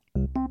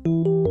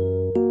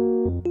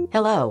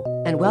Hello,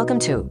 and welcome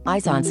to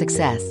Eyes on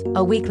Success,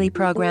 a weekly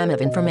program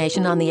of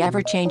information on the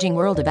ever-changing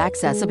world of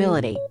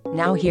accessibility.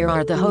 Now here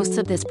are the hosts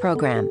of this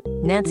program,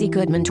 Nancy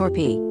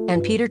Goodman-Torpey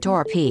and Peter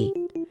Torpey.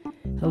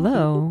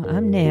 Hello,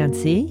 I'm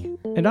Nancy.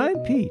 And I'm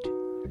Pete.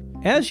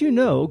 As you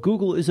know,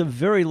 Google is a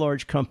very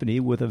large company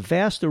with a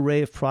vast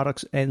array of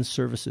products and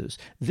services.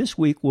 This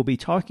week, we'll be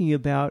talking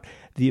about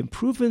the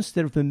improvements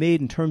that have been made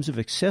in terms of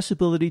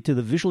accessibility to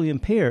the visually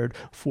impaired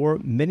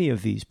for many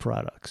of these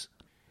products.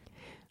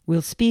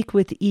 We'll speak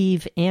with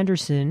Eve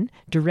Anderson,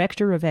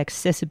 Director of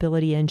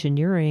Accessibility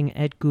Engineering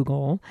at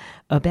Google,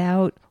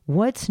 about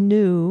what's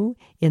new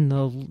in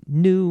the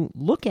new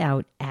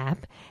Lookout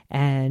app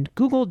and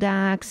Google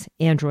Docs,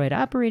 Android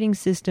operating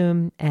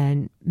system,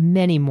 and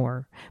many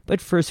more.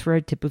 But first for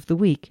our tip of the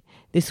week.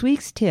 This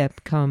week's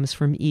tip comes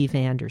from Eve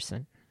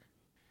Anderson.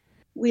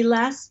 We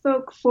last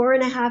spoke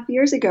 4.5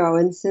 years ago,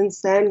 and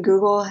since then,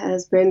 Google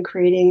has been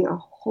creating a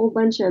whole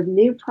bunch of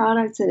new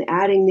products and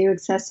adding new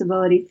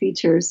accessibility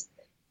features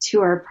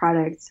to our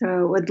product.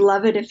 So would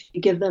love it if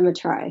you give them a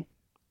try.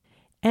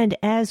 And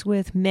as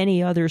with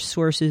many other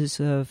sources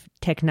of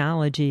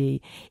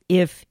technology,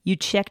 if you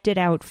checked it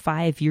out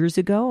 5 years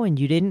ago and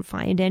you didn't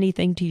find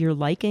anything to your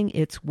liking,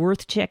 it's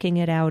worth checking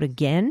it out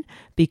again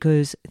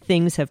because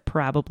things have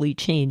probably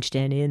changed.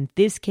 And in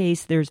this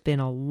case, there's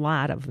been a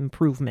lot of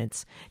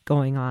improvements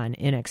going on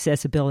in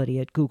accessibility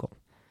at Google.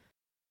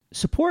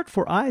 Support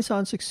for Eyes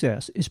on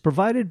Success is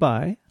provided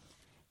by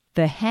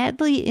the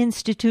Hadley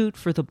Institute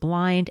for the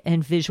Blind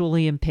and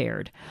Visually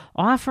Impaired,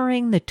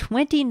 offering the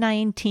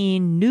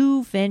 2019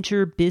 New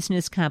Venture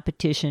Business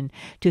Competition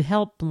to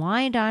help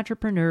blind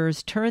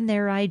entrepreneurs turn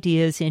their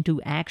ideas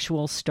into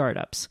actual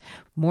startups.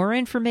 More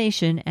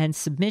information and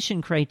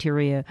submission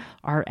criteria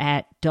are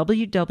at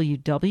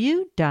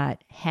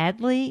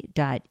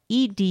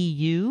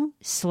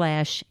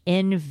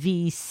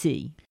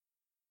www.hadley.edu/NVC.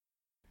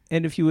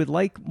 And if you would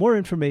like more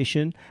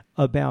information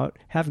about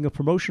having a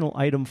promotional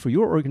item for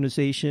your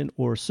organization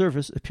or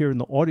service appear in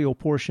the audio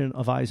portion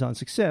of Eyes on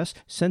Success,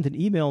 send an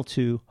email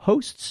to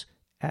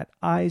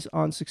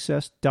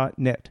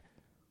hosts@eyesonsuccess.net.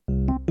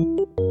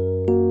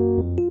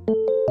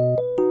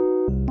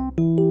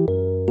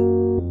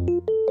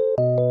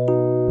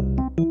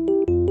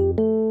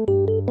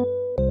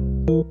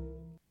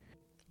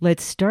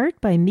 Let's start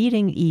by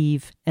meeting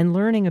Eve and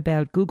learning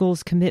about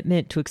Google's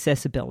commitment to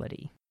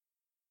accessibility.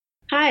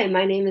 Hi,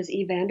 my name is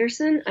Eve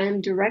Anderson.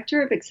 I'm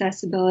Director of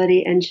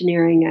Accessibility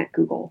Engineering at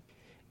Google.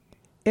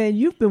 And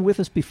you've been with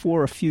us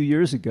before a few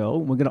years ago.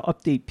 We're going to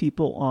update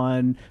people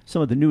on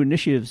some of the new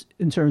initiatives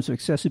in terms of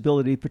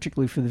accessibility,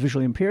 particularly for the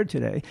visually impaired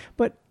today.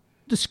 But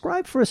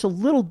describe for us a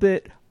little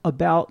bit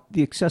about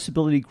the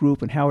accessibility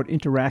group and how it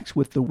interacts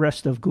with the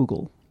rest of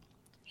Google.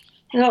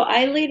 So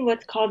I lead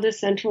what's called the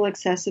Central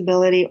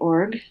Accessibility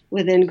Org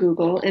within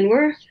Google, and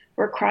we're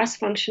a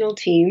cross-functional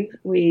team.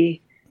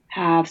 We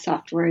have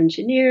software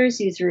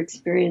engineers, user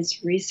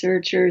experience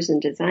researchers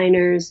and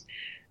designers,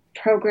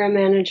 program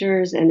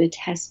managers, and a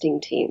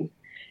testing team.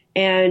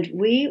 And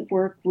we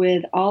work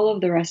with all of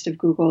the rest of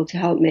Google to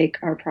help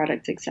make our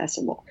products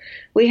accessible.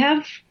 We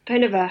have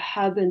kind of a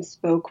hub and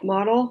spoke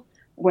model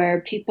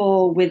where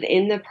people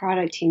within the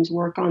product teams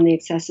work on the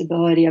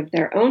accessibility of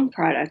their own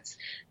products,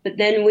 but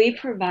then we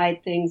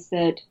provide things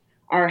that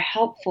are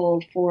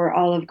helpful for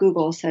all of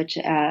Google, such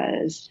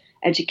as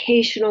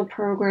educational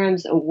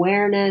programs,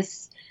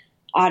 awareness,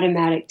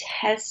 automatic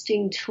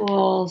testing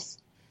tools.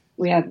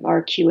 We have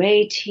our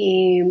QA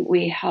team.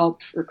 We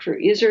help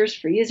recruit users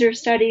for user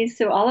studies.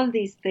 So all of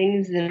these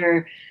things that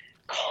are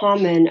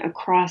common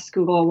across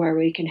Google where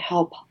we can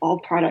help all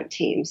product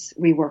teams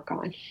we work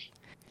on.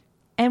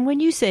 And when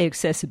you say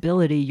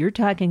accessibility, you're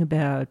talking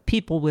about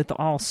people with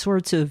all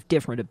sorts of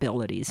different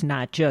abilities,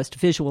 not just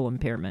visual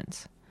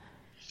impairments.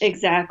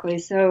 Exactly.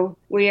 So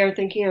we are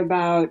thinking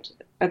about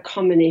a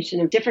combination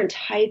of different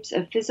types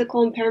of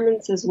physical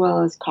impairments as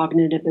well as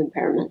cognitive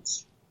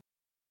impairments.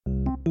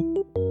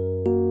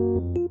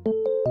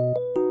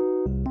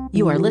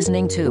 You are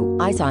listening to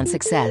Eyes on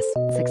Success.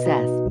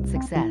 Success,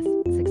 success,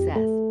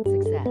 success,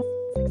 success,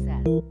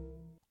 success.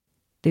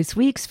 This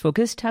week's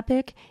focus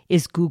topic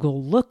is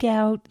Google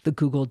Lookout, the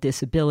Google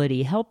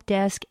Disability Help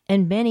Desk,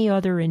 and many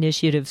other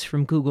initiatives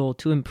from Google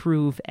to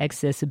improve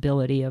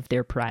accessibility of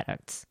their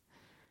products.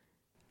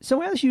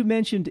 So as you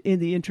mentioned in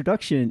the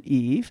introduction,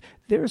 Eve,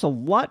 there's a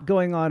lot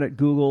going on at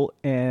Google,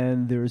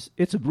 and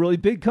it's a really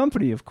big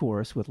company, of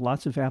course, with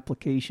lots of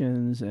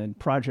applications and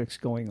projects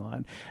going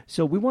on.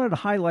 So we wanted to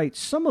highlight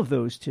some of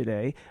those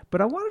today,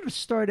 but I wanted to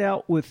start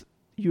out with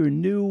your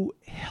new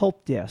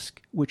help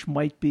desk, which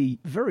might be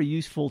very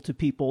useful to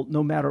people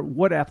no matter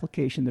what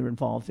application they're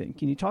involved in.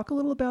 Can you talk a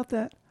little about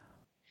that?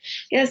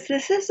 Yes,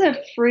 this is a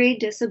free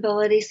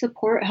disability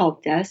support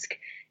help desk.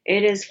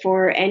 It is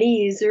for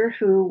any user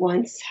who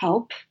wants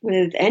help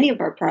with any of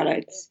our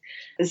products,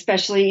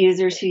 especially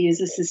users who use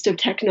assistive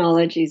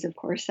technologies. Of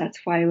course, that's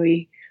why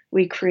we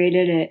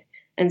created it.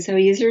 And so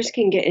users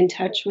can get in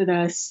touch with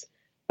us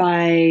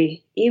by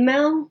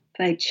email,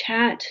 by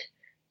chat,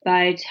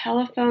 by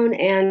telephone,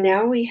 and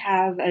now we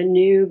have a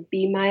new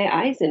Be My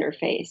Eyes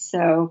interface.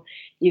 So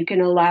you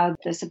can allow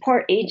the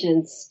support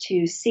agents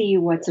to see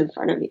what's in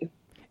front of you.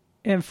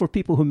 And for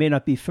people who may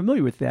not be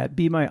familiar with that,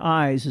 Be My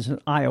Eyes is an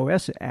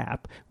iOS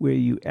app where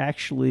you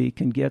actually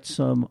can get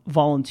some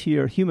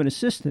volunteer human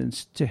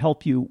assistance to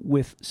help you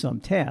with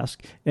some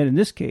task. And in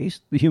this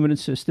case, the human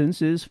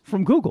assistance is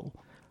from Google.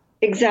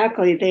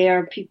 Exactly. They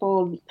are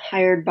people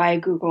hired by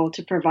Google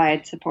to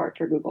provide support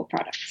for Google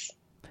products.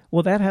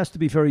 Well, that has to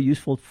be very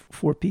useful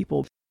for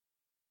people.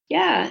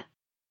 Yeah.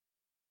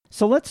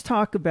 So let's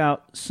talk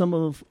about some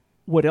of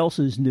what else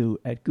is new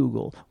at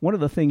Google. One of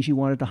the things you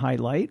wanted to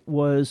highlight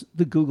was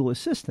the Google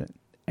Assistant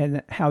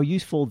and how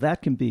useful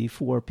that can be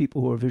for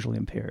people who are visually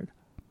impaired.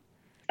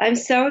 I'm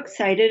so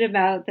excited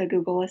about the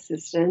Google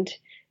Assistant.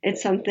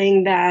 It's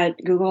something that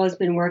Google has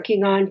been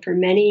working on for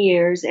many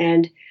years,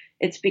 and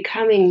it's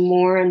becoming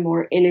more and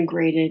more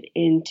integrated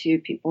into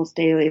people's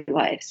daily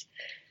lives.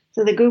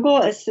 So the Google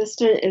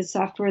Assistant is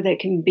software that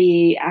can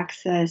be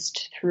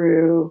accessed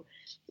through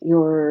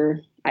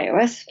your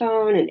iOS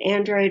phone, an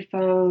Android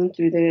phone,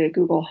 through the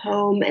Google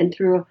Home, and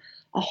through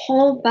a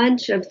whole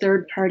bunch of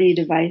third-party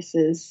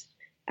devices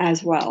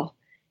as well.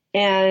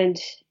 And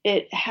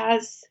it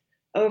has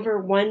over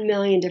 1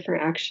 million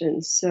different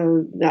actions.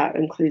 So that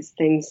includes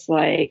things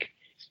like,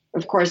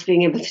 of course,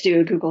 being able to do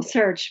a Google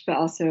search, but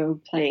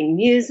also playing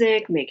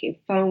music, making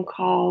phone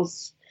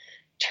calls,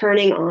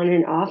 turning on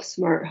and off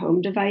smart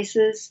home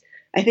devices.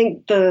 I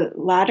think the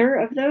latter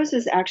of those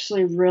is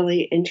actually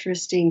really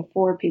interesting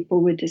for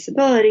people with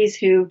disabilities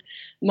who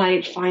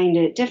might find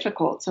it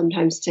difficult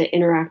sometimes to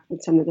interact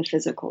with some of the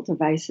physical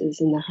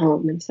devices in the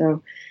home. And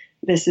so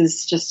this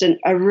is just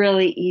a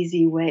really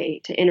easy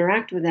way to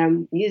interact with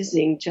them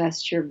using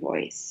just your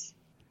voice.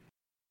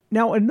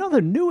 Now, another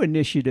new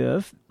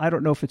initiative, I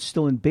don't know if it's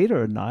still in beta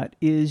or not,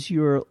 is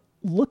your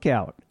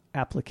Lookout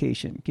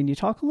application. Can you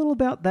talk a little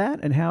about that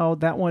and how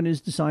that one is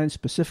designed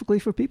specifically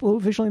for people who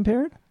are visually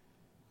impaired?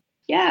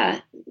 Yeah,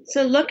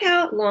 so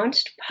Lookout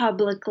launched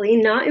publicly,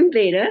 not in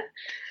beta,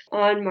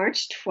 on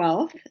March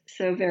 12th,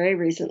 so very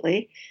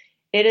recently.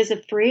 It is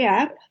a free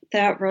app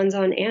that runs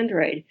on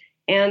Android,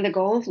 and the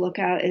goal of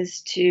Lookout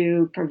is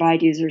to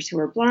provide users who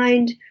are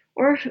blind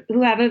or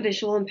who have a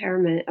visual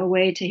impairment a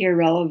way to hear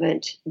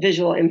relevant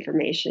visual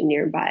information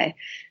nearby.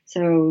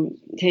 So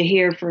to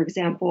hear, for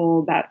example,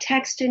 about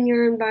text in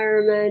your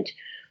environment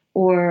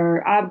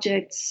or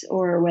objects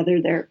or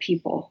whether there are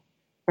people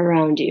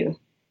around you.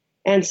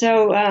 And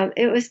so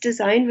it was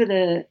designed with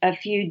a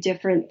few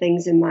different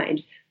things in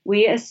mind.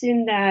 We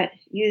assume that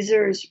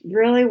users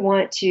really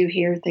want to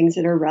hear things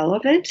that are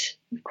relevant,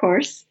 of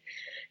course,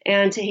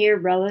 and to hear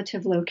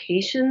relative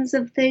locations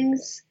of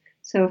things.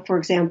 So, for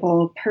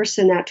example, a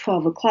person at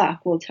 12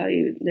 o'clock will tell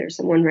you there's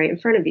someone right in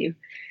front of you.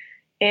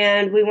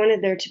 And we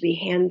wanted there to be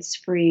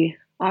hands-free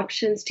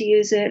options to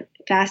use it,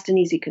 fast and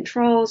easy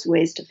controls,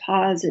 ways to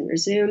pause and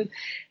resume.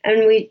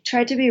 And we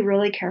tried to be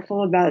really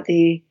careful about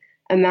the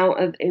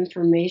amount of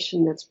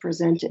information that's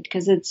presented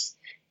because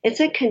it's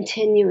a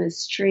continuous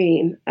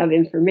stream of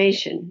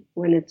information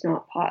when it's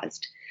not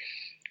paused.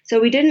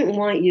 So we didn't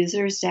want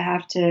users to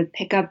have to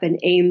pick up and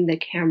aim the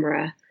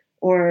camera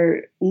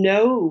or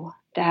know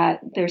that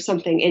there's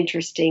something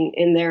interesting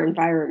in their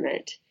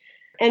environment.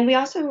 And we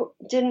also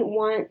didn't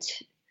want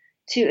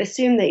to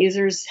assume that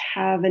users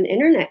have an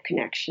internet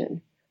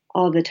connection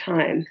all the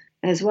time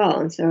as well.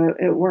 And so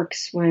it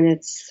works when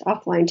it's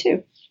offline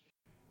too.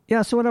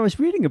 Yeah, so when I was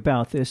reading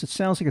about this, it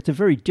sounds like it's a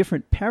very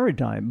different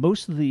paradigm.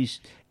 Most of these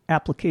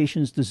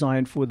applications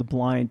designed for the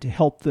blind to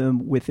help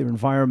them with their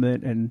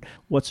environment and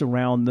what's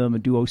around them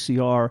and do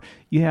OCR,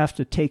 you have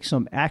to take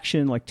some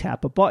action like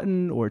tap a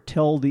button or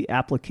tell the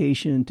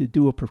application to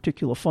do a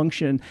particular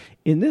function.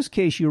 In this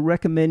case, you're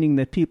recommending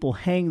that people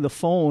hang the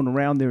phone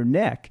around their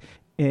neck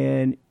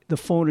and the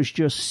phone is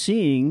just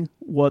seeing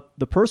what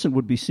the person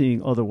would be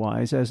seeing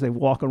otherwise as they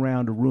walk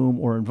around a room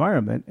or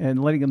environment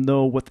and letting them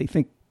know what they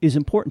think is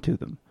important to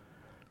them.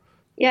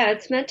 Yeah,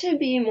 it's meant to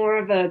be more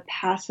of a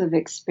passive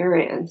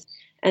experience,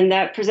 and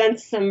that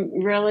presents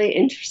some really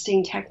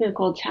interesting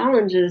technical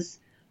challenges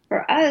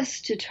for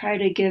us to try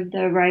to give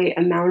the right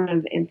amount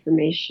of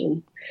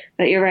information.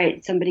 But you're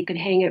right, somebody could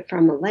hang it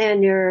from a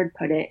lanyard,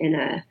 put it in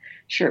a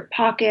shirt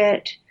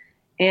pocket,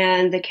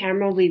 and the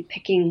camera will be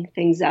picking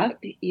things up.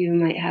 You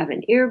might have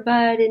an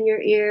earbud in your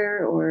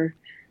ear or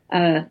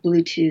a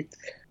Bluetooth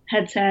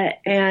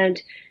headset.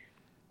 And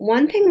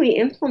one thing we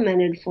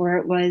implemented for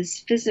it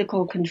was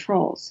physical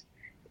controls,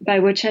 by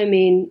which I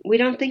mean we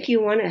don't think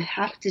you want to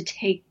have to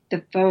take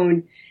the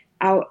phone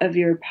out of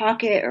your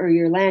pocket or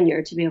your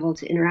lanyard to be able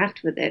to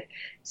interact with it.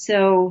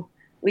 So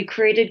we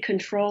created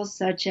controls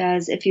such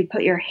as if you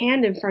put your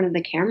hand in front of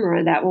the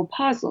camera, that will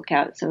pause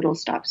Lookout, so it'll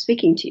stop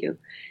speaking to you.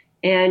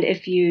 And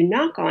if you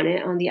knock on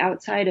it on the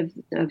outside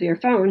of your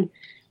phone,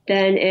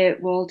 then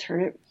it will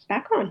turn it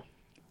back on.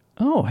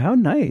 Oh, how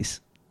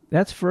nice.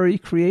 That's very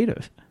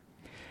creative.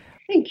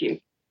 Thank you.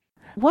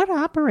 What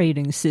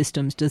operating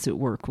systems does it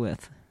work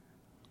with?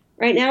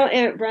 Right now,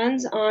 it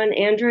runs on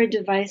Android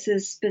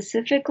devices,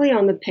 specifically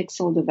on the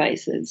Pixel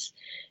devices.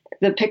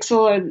 The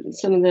Pixel are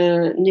some of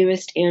the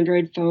newest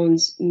Android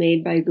phones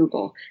made by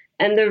Google.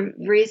 And the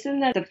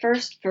reason that the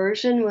first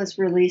version was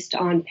released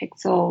on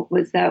Pixel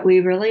was that we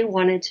really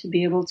wanted to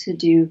be able to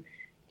do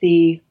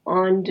the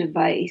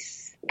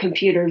on-device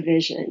computer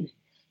vision.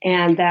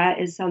 And that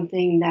is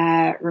something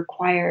that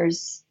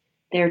requires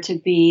there to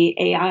be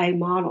AI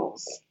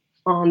models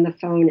on the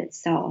phone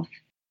itself.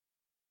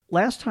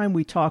 Last time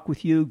we talked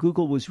with you,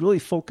 Google was really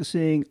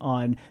focusing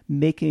on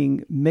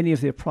making many of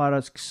their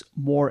products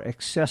more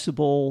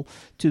accessible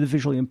to the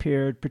visually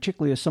impaired,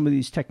 particularly as some of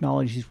these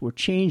technologies were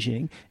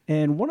changing.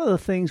 And one of the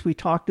things we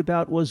talked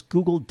about was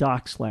Google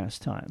Docs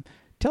last time.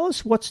 Tell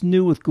us what's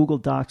new with Google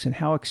Docs and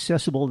how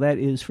accessible that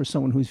is for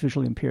someone who's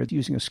visually impaired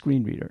using a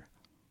screen reader.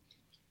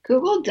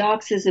 Google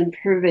Docs is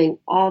improving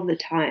all the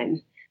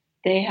time.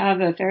 They have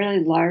a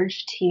fairly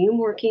large team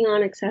working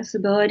on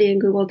accessibility in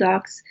Google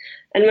Docs.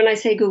 And when I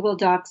say Google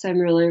Docs, I'm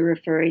really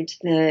referring to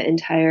the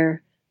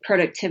entire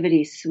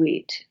productivity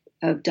suite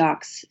of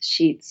docs,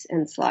 sheets,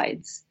 and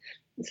slides.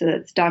 So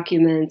that's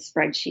documents,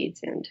 spreadsheets,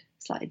 and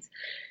slides.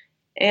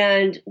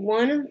 And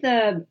one of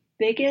the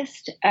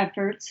biggest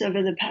efforts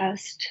over the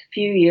past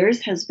few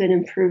years has been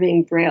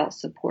improving Braille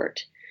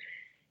support.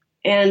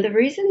 And the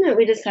reason that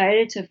we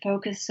decided to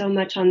focus so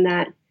much on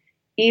that,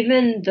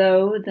 even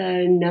though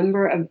the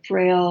number of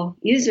Braille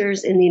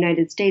users in the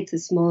United States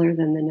is smaller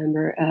than the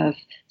number of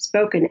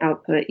spoken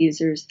output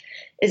users,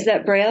 is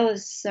that Braille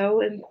is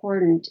so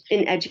important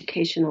in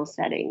educational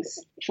settings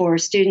for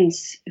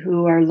students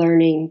who are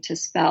learning to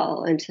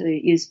spell and to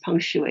use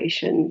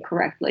punctuation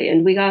correctly.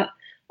 And we got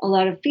a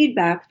lot of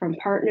feedback from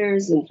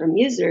partners and from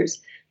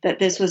users that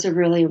this was a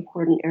really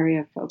important area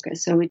of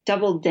focus. So we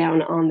doubled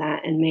down on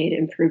that and made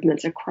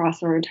improvements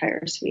across our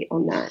entire suite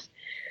on that.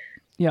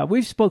 Yeah,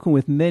 we've spoken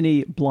with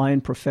many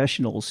blind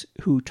professionals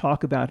who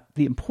talk about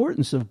the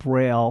importance of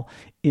Braille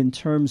in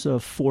terms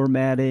of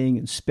formatting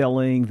and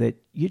spelling, that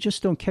you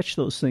just don't catch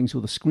those things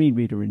with a screen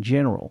reader in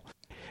general.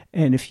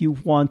 And if you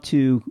want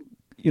to,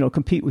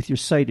 compete with your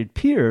sighted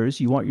peers,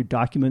 you want your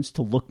documents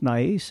to look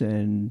nice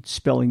and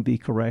spelling be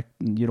correct,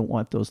 and you don't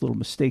want those little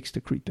mistakes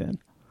to creep in.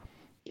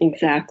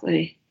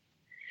 Exactly.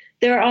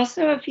 There are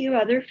also a few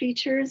other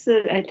features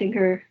that I think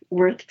are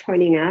worth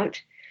pointing out.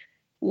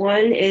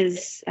 One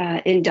is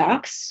in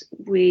Docs,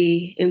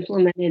 we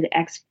implemented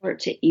export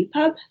to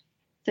EPUB.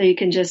 So you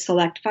can just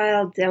select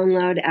file,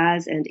 download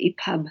as an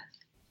EPUB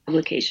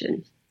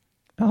publication.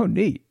 Oh,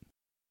 neat.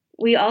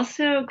 We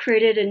also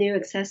created a new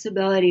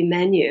accessibility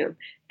menu,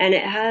 and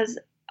it has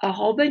a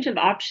whole bunch of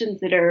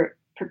options that are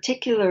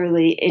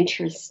particularly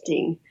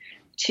interesting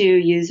to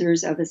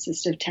users of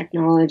assistive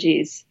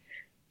technologies.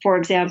 For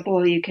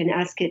example, you can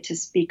ask it to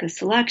speak a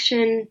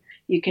selection.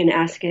 You can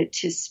ask it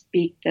to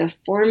speak the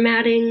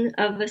formatting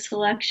of a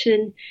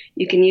selection.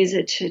 You can use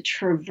it to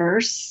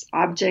traverse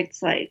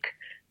objects like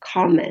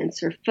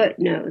comments or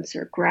footnotes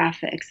or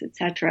graphics,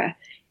 etc.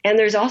 And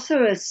there's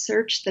also a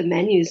search the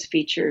menus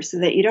feature so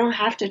that you don't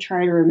have to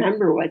try to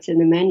remember what's in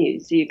the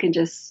menus. So you can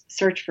just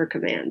search for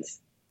commands.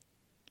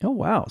 Oh,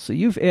 wow. So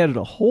you've added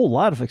a whole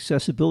lot of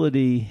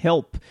accessibility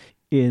help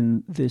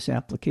in this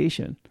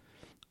application.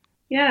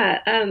 Yeah,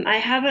 I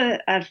have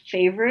a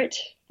favorite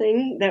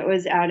thing that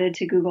was added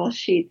to Google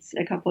Sheets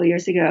a couple of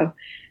years ago,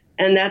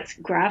 and that's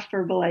graph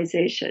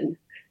verbalization.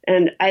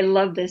 And I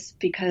love this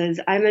because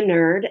I'm a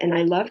nerd and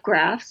I love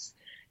graphs.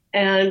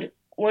 And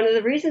one of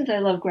the reasons I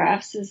love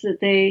graphs is that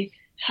they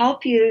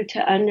help you to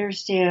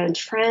understand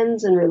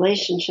trends and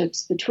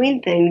relationships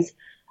between things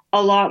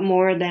a lot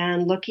more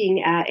than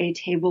looking at a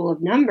table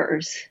of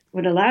numbers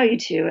would allow you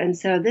to. And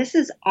so this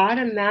is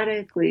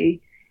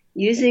automatically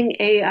using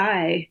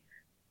AI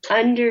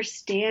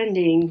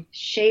understanding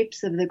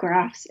shapes of the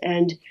graphs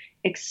and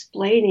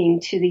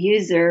explaining to the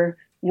user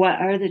what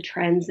are the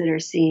trends that are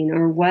seen,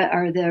 or what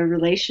are the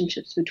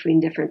relationships between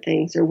different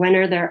things, or when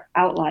are there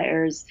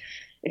outliers.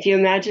 If you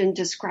imagine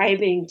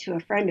describing to a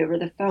friend over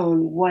the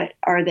phone what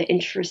are the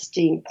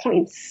interesting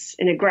points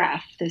in a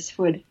graph, this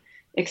would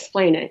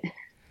explain it.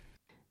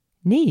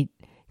 Neat.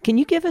 Can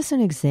you give us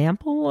an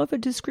example of a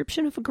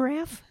description of a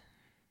graph?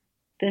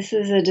 This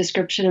is a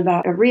description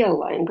about a real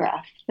line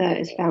graph that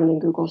is found in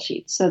Google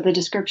Sheets. So the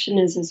description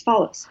is as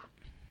follows.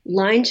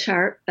 Line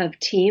chart of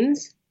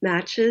teams,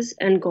 matches,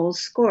 and goals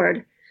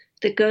scored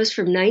that goes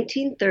from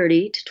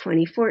 1930 to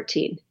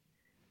 2014.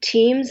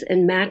 Teams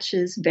and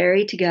matches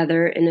vary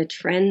together in a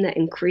trend that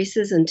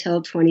increases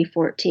until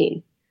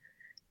 2014.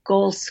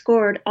 Goals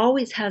scored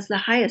always has the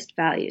highest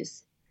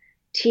values.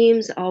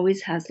 Teams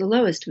always has the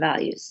lowest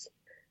values.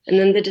 And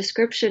then the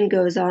description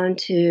goes on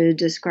to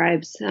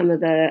describe some of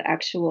the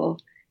actual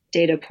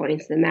data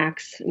points, the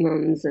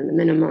maximums and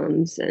the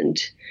minimums,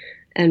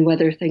 and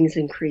whether things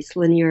increase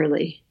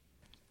linearly.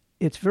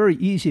 It's very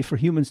easy for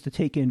humans to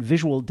take in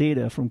visual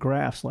data from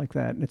graphs like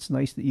that. And it's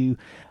nice that you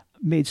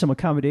made some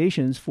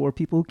accommodations for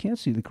people who can't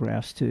see the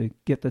graphs to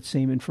get that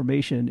same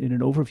information in an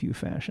overview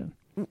fashion.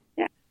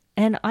 Yeah.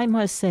 And I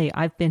must say,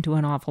 I've been to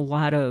an awful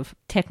lot of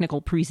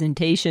technical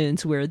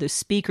presentations where the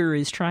speaker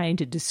is trying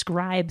to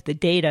describe the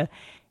data,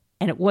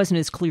 and it wasn't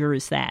as clear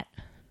as that.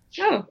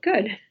 Oh,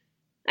 good.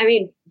 I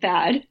mean,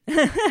 bad.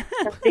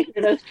 Especially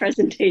for those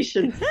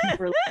presentations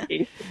we're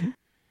looking.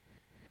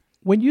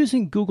 When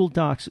using Google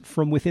Docs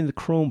from within the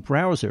Chrome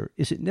browser,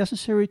 is it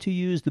necessary to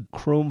use the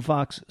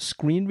ChromeVox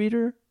screen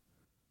reader?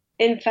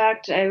 In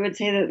fact, I would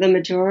say that the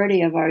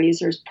majority of our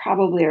users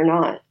probably are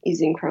not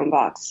using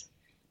ChromeVox.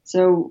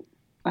 So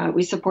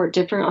we support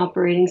different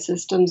operating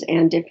systems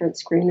and different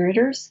screen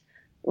readers.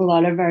 A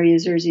lot of our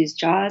users use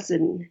JAWS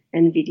and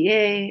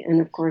NVDA,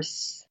 and of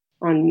course,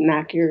 on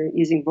Mac, you're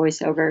using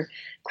VoiceOver.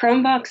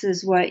 ChromeVox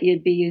is what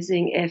you'd be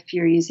using if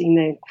you're using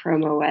the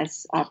Chrome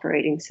OS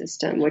operating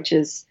system, which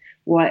is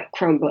what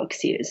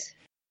Chromebooks use.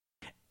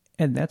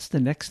 And that's the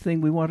next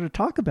thing we wanted to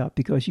talk about,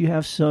 because you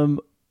have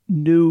some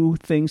new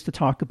things to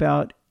talk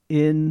about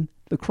in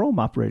the Chrome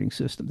operating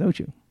system, don't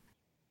you?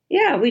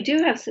 Yeah, we do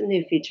have some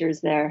new features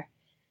there.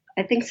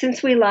 I think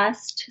since we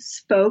last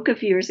spoke a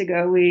few years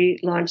ago, we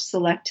launched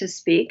Select to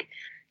Speak.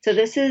 So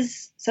this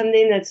is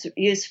something that's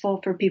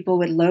useful for people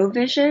with low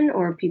vision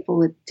or people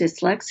with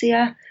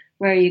dyslexia,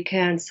 where you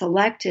can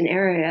select an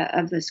area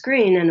of the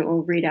screen and it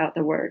will read out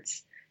the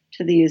words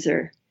to the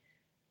user.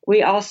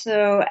 We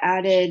also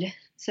added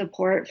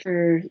support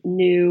for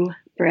new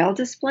Braille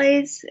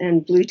displays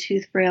and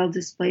Bluetooth Braille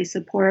display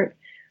support.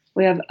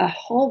 We have a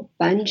whole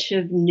bunch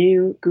of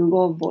new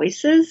Google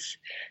Voices,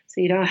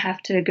 so you don't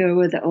have to go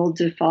with the old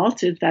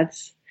default if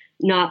that's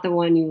not the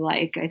one you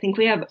like. I think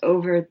we have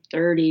over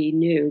 30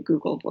 new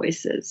Google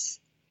Voices.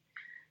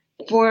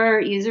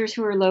 For users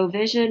who are low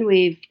vision,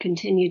 we've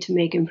continued to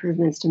make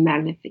improvements to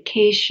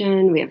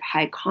magnification. We have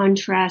high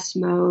contrast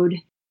mode.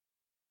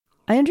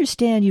 I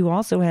understand you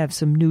also have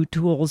some new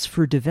tools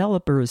for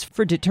developers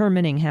for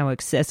determining how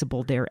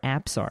accessible their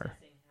apps are.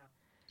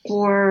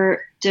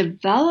 For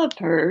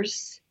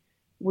developers,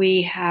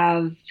 we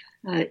have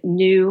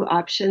new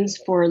options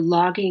for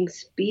logging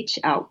speech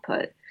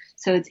output.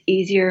 So it's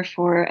easier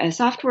for a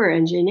software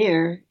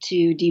engineer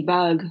to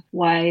debug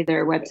why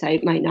their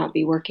website might not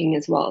be working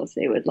as well as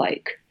they would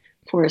like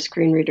for a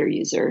screen reader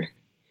user.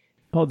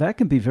 Oh, that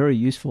can be very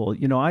useful.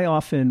 You know, I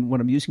often,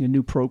 when I'm using a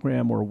new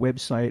program or a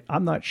website,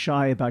 I'm not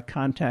shy about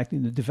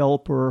contacting the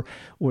developer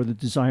or the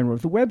designer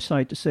of the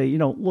website to say, you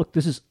know, look,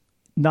 this is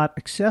not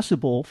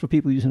accessible for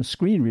people using a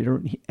screen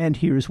reader, and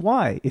here's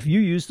why. If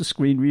you use the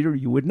screen reader,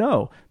 you would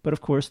know. But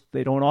of course,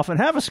 they don't often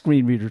have a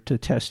screen reader to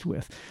test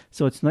with.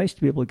 So it's nice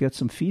to be able to get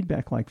some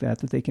feedback like that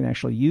they can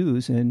actually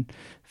use in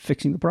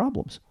fixing the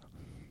problems.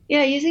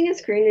 Yeah, using a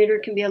screen reader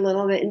can be a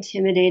little bit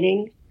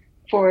intimidating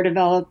for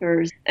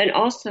developers. And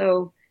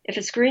also, if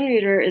a screen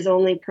reader is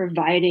only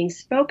providing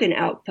spoken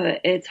output,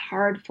 it's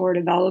hard for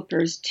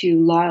developers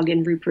to log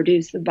and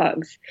reproduce the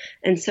bugs.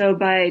 And so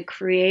by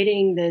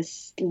creating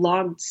this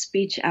logged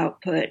speech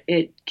output,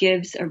 it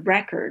gives a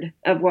record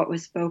of what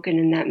was spoken,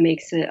 and that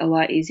makes it a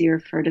lot easier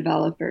for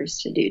developers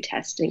to do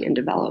testing and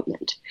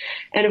development.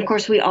 And of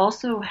course, we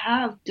also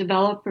have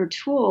developer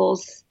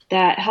tools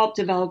that help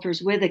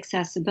developers with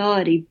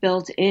accessibility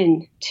built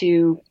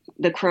into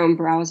the Chrome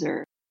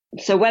browser.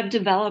 So web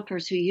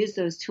developers who use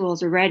those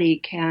tools already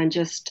can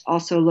just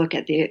also look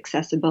at the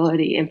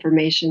accessibility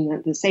information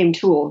that the same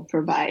tool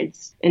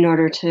provides in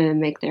order to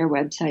make their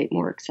website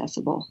more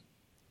accessible.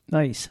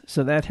 Nice.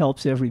 So that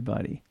helps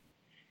everybody.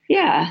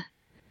 Yeah.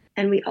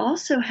 And we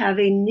also have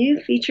a new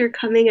feature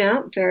coming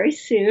out very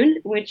soon,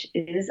 which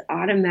is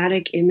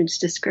automatic image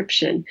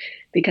description.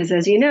 Because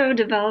as you know,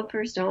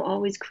 developers don't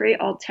always create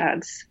alt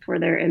tags for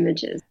their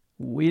images.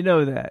 We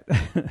know that.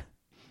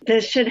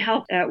 This should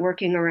help at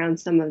working around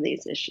some of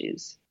these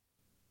issues.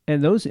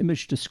 And those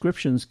image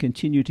descriptions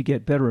continue to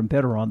get better and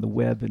better on the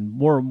web, and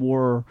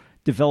more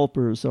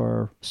developers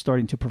are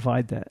starting to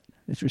provide that.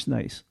 It's just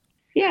nice.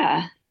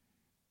 Yeah.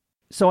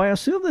 So I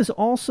assume there's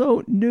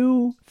also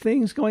new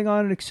things going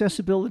on in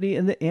accessibility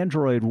in the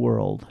Android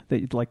world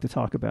that you'd like to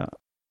talk about.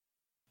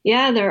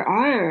 Yeah, there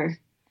are.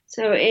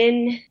 So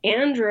in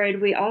Android,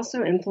 we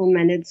also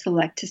implemented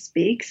Select to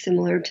Speak,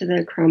 similar to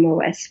the Chrome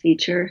OS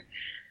feature.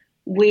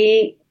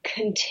 We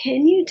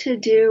continue to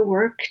do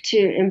work to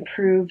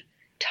improve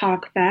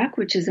TalkBack,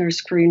 which is our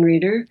screen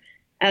reader,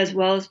 as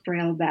well as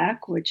BrailleBack,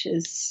 which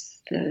is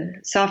the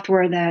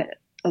software that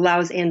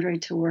allows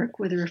Android to work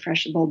with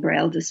refreshable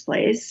Braille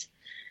displays.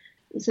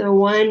 So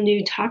one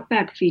new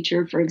TalkBack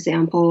feature, for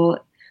example,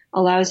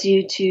 allows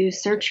you to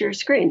search your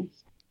screen.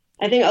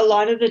 I think a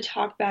lot of the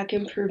TalkBack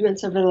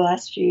improvements over the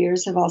last few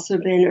years have also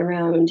been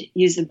around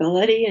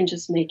usability and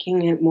just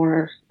making it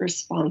more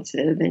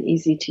responsive and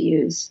easy to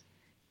use.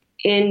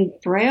 In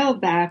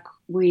BrailleBack,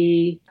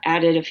 we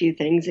added a few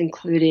things,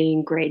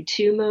 including grade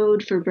 2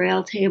 mode for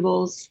Braille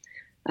tables.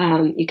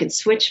 You can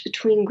switch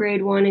between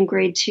grade 1 and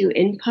grade 2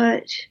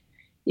 input.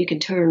 You can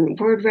turn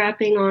word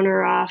wrapping on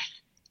or off,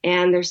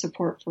 and there's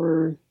support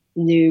for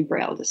new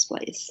Braille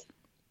displays.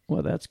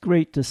 Well, that's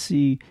great to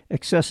see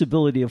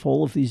accessibility of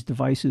all of these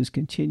devices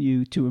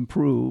continue to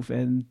improve,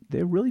 and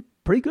they're really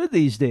pretty good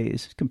these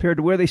days compared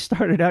to where they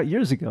started out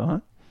years ago, huh?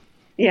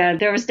 Yeah,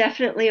 there was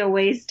definitely a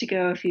ways to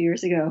go a few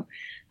years ago.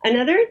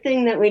 Another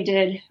thing that we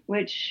did,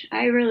 which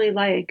I really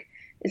like,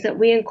 is that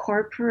we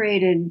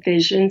incorporated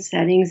vision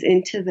settings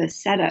into the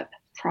setup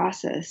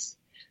process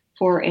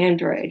for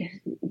Android,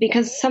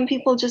 because some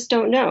people just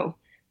don't know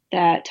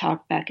that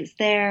TalkBack is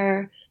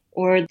there,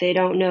 or they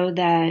don't know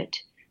that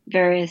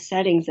various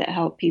settings that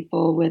help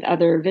people with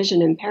other vision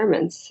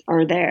impairments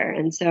are there.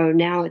 And so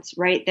now it's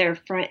right there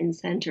front and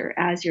center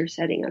as you're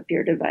setting up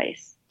your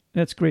device.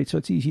 That's great. So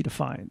it's easy to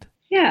find.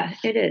 Yeah,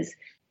 it is.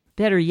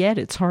 Better yet,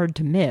 it's hard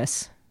to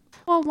miss.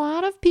 A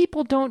lot of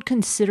people don't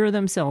consider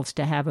themselves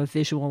to have a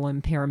visual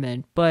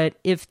impairment, but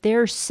if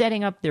they're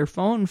setting up their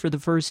phone for the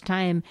first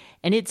time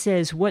and it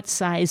says, what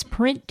size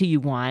print do you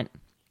want?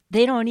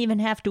 They don't even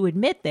have to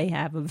admit they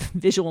have a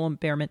visual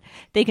impairment.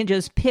 They can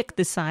just pick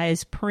the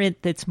size print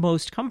that's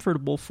most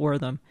comfortable for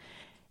them.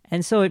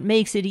 And so it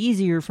makes it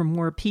easier for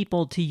more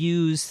people to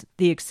use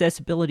the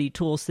accessibility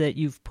tools that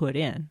you've put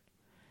in.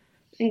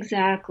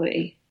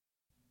 Exactly.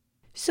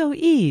 So,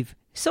 Eve,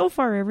 so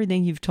far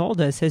everything you've told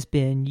us has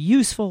been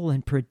useful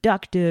and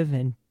productive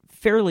and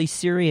fairly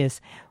serious.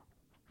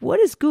 What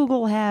does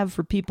Google have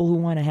for people who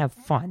want to have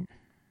fun?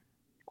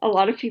 A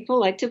lot of people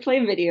like to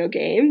play video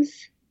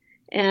games.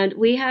 And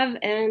we have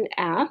an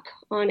app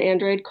on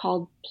Android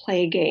called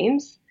Play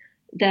Games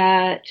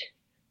that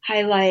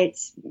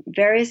highlights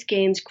various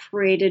games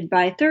created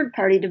by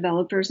third-party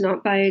developers,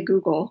 not by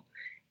Google.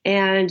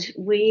 And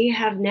we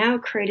have now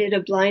created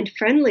a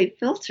blind-friendly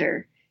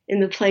filter in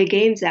the Play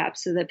Games app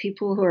so that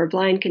people who are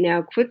blind can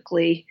now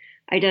quickly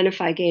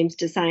identify games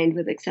designed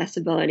with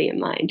accessibility in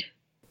mind.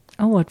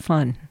 Oh, what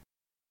fun.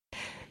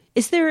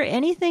 Is there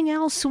anything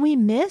else we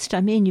missed?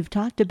 I mean, you've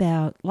talked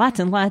about lots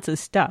and lots of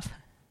stuff.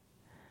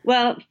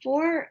 Well,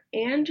 for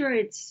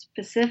Android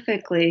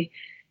specifically,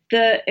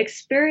 the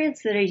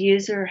experience that a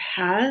user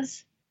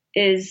has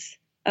is,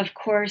 of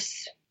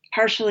course,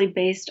 partially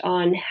based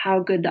on how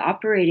good the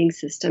operating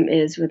system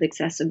is with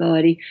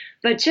accessibility,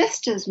 but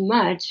just as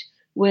much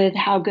with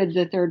how good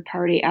the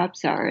third-party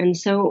apps are. And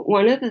so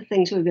one of the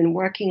things we've been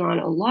working on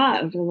a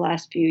lot over the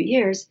last few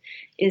years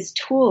is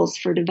tools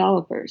for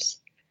developers.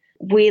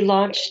 We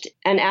launched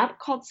an app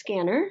called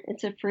Scanner.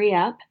 It's a free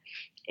app.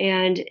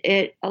 And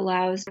it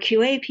allows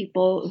QA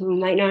people who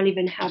might not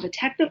even have a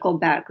technical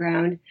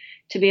background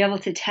to be able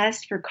to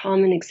test for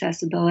common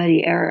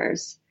accessibility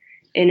errors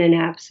in an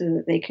app so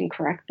that they can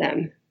correct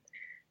them.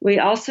 We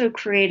also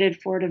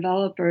created for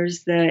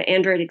developers the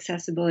Android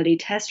Accessibility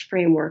Test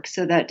Framework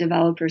so that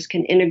developers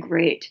can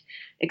integrate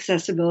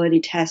accessibility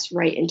tests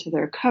right into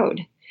their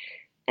code.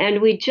 And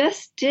we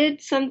just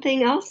did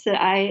something else that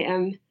I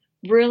am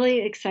really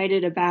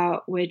excited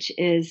about, which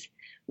is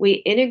we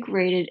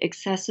integrated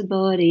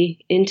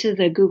accessibility into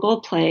the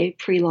Google Play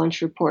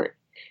pre-launch report.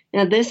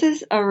 Now, this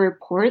is a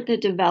report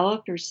that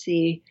developers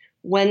see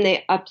when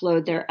they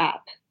upload their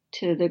app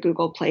to the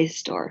Google Play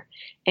Store.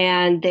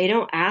 And they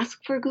don't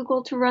ask for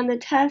Google to run the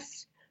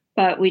tests,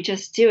 but we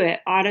just do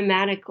it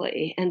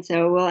automatically. And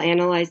so we'll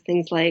analyze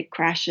things like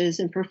crashes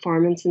and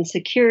performance and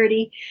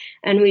security.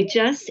 And we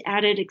just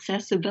added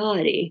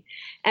accessibility.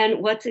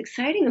 And what's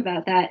exciting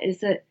about that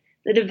is that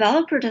the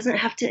developer doesn't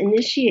have to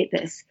initiate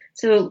this.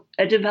 So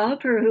a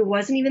developer who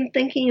wasn't even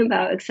thinking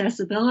about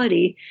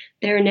accessibility,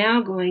 they're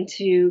now going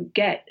to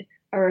get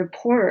a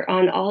report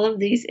on all of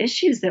these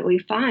issues that we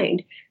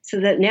find so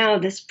that now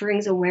this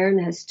brings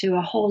awareness to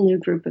a whole new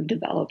group of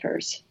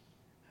developers.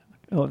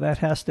 Oh, that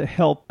has to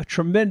help a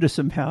tremendous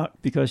amount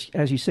because,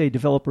 as you say,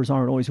 developers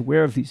aren't always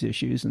aware of these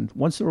issues. And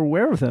once they're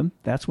aware of them,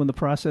 that's when the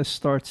process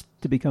starts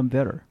to become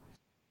better.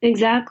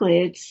 Exactly.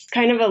 It's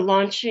kind of a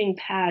launching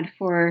pad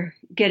for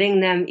getting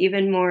them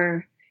even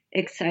more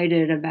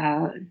excited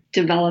about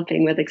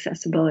developing with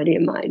accessibility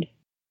in mind.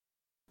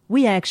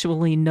 We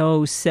actually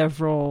know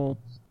several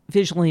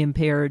visually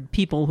impaired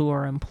people who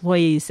are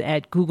employees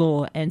at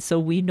Google, and so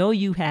we know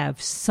you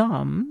have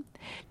some.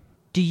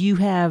 Do you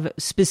have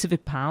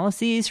specific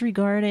policies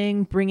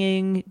regarding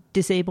bringing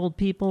disabled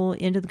people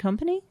into the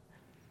company?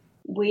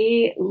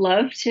 We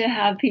love to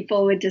have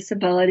people with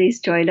disabilities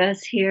join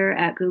us here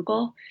at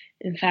Google.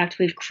 In fact,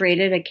 we've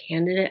created a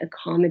candidate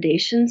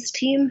accommodations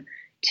team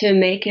to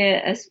make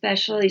it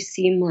especially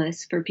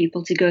seamless for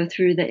people to go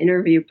through the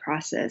interview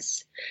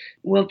process.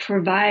 We'll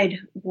provide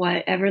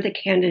whatever the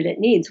candidate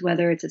needs,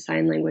 whether it's a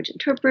sign language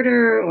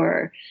interpreter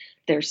or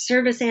their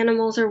service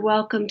animals are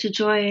welcome to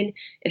join.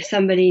 If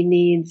somebody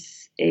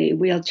needs a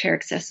wheelchair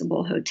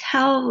accessible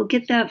hotel, we'll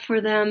get that for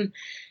them.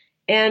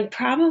 And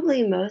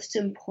probably most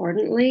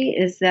importantly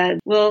is that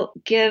we'll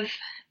give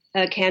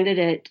a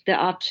candidate the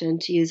option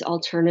to use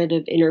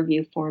alternative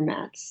interview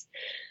formats.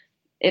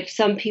 If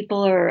some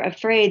people are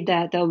afraid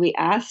that they'll be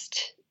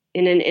asked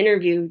in an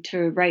interview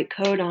to write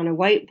code on a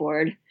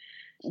whiteboard,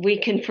 we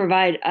can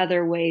provide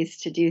other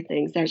ways to do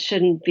things. That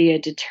shouldn't be a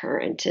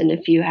deterrent. And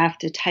if you have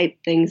to type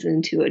things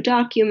into a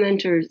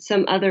document or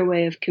some other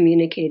way of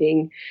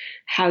communicating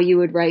how you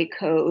would write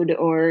code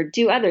or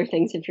do other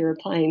things if you're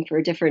applying for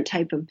a different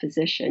type of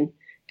position,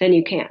 then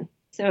you can.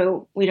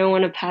 So we don't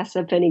want to pass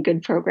up any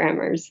good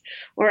programmers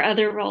or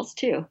other roles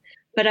too.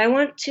 But I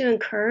want to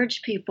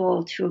encourage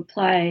people to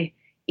apply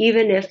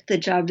even if the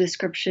job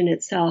description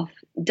itself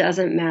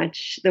doesn't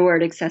match the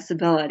word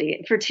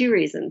accessibility for two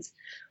reasons.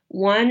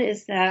 One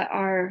is that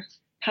our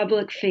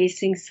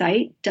public-facing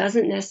site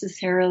doesn't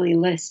necessarily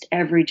list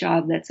every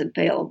job that's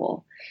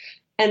available.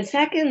 And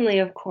secondly,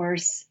 of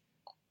course,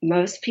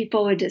 most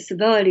people with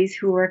disabilities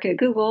who work at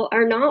Google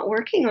are not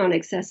working on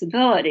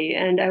accessibility.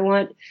 And I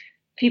want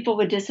people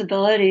with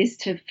disabilities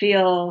to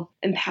feel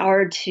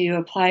empowered to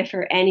apply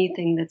for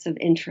anything that's of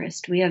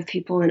interest. We have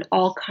people in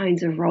all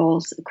kinds of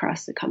roles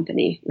across the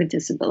company with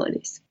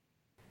disabilities.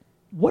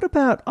 What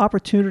about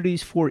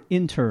opportunities for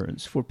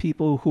interns, for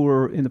people who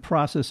are in the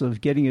process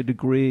of getting a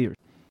degree?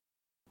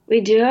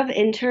 We do have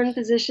intern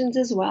positions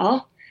as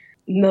well.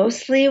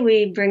 Mostly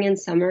we bring in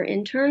summer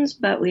interns,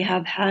 but we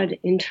have had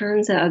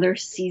interns at other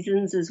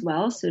seasons as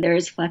well, so there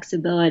is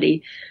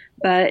flexibility.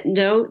 But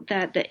note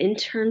that the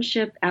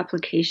internship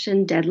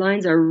application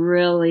deadlines are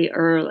really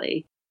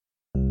early.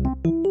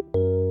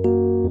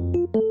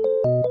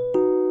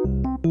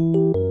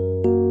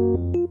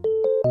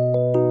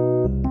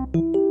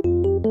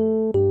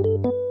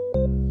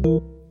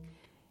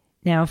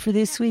 Now, for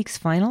this week's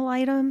final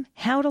item,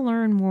 how to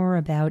learn more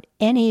about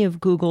any of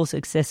Google's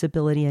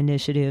accessibility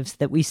initiatives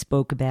that we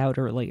spoke about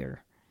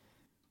earlier.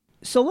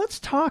 So let's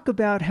talk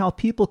about how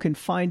people can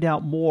find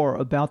out more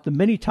about the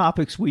many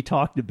topics we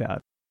talked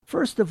about.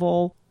 First of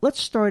all, let's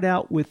start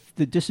out with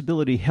the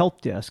Disability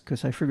Help Desk,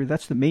 because I figure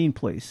that's the main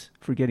place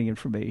for getting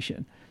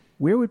information.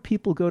 Where would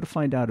people go to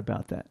find out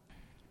about that?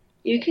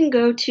 You can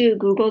go to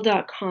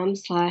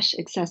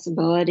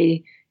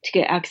google.com/accessibility to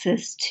get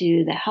access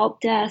to the help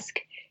desk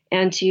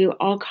and to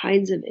all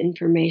kinds of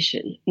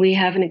information. We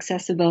have an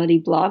accessibility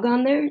blog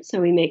on there, so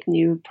we make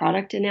new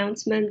product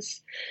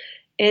announcements.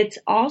 It's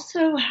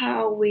also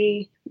how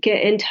we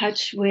get in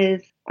touch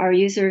with our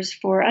users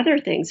for other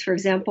things. For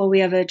example,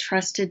 we have a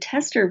trusted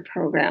tester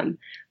program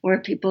where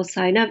people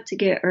sign up to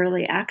get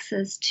early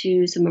access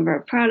to some of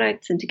our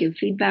products and to give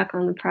feedback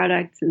on the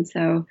products. And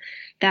so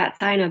that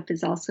sign up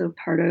is also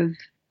part of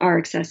our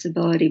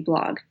accessibility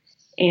blog.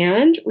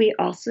 And we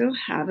also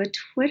have a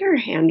Twitter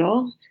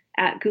handle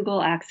at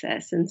Google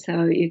Access. And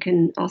so you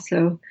can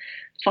also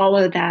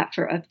follow that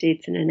for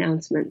updates and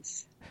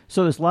announcements.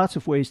 So there's lots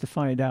of ways to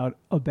find out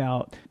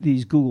about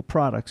these Google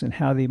products and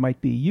how they might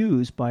be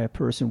used by a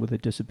person with a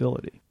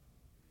disability.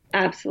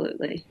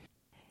 Absolutely.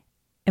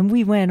 And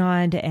we went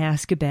on to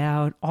ask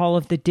about all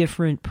of the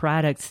different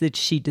products that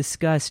she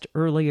discussed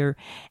earlier.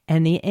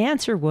 And the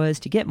answer was,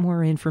 to get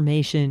more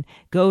information,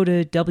 go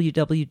to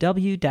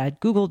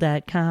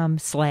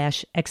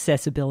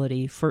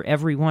www.google.com/accessibility for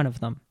every one of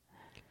them.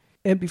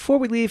 And before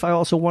we leave, I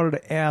also wanted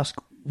to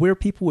ask where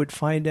people would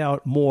find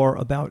out more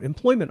about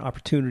employment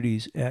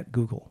opportunities at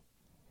Google.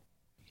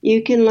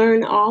 You can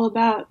learn all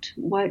about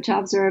what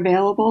jobs are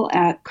available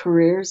at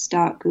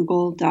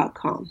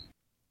careers.google.com.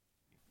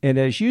 And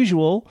as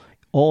usual,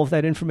 all of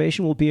that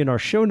information will be in our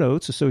show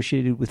notes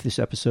associated with this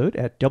episode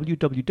at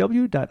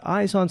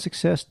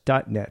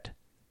www.eyesonsuccess.net.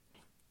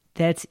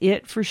 That's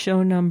it for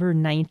show number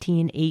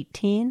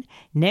 1918.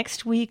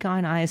 Next week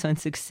on Eyes on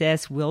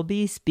Success, we'll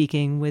be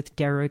speaking with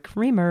Derek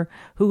Reamer,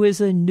 who is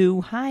a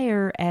new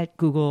hire at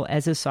Google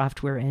as a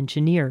software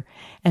engineer.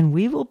 And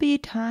we will be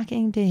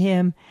talking to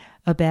him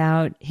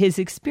about his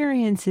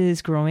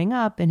experiences growing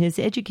up and his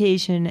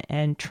education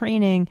and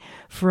training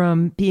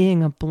from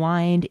being a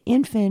blind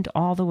infant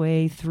all the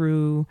way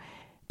through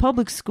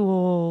public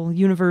school,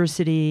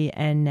 university,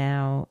 and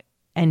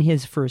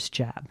his first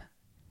job.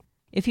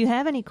 If you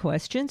have any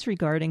questions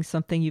regarding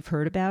something you've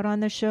heard about on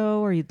the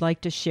show, or you'd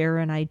like to share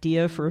an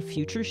idea for a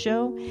future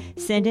show,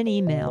 send an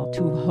email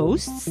to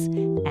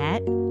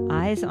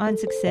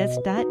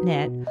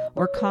hosts@eyesonsuccess.net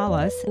or call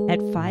us at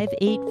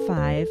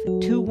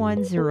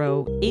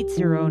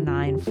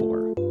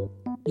 585-210-8094.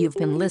 You've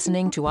been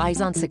listening to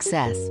Eyes on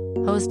Success,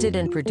 hosted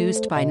and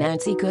produced by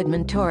Nancy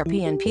Goodman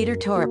Torpy and Peter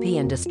Torpy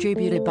and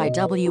distributed by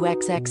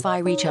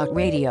WXXI Reach Out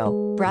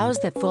Radio. Browse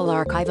the full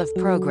archive of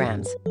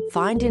programs,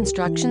 find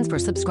instructions for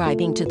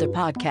subscribing to the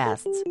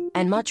podcasts,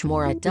 and much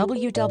more at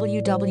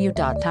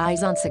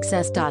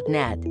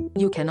www.eyesonsuccess.net.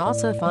 You can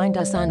also find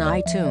us on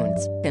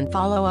iTunes and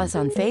follow us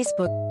on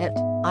Facebook at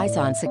Eyes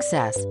on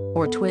Success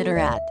or Twitter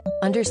at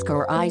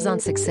 _Eyes on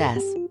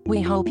Success.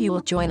 We hope you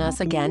will join us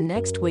again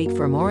next week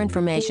for more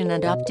information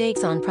and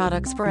updates on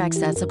products for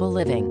accessible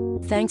living.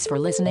 Thanks for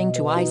listening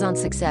to Eyes on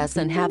Success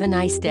and have a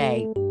nice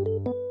day.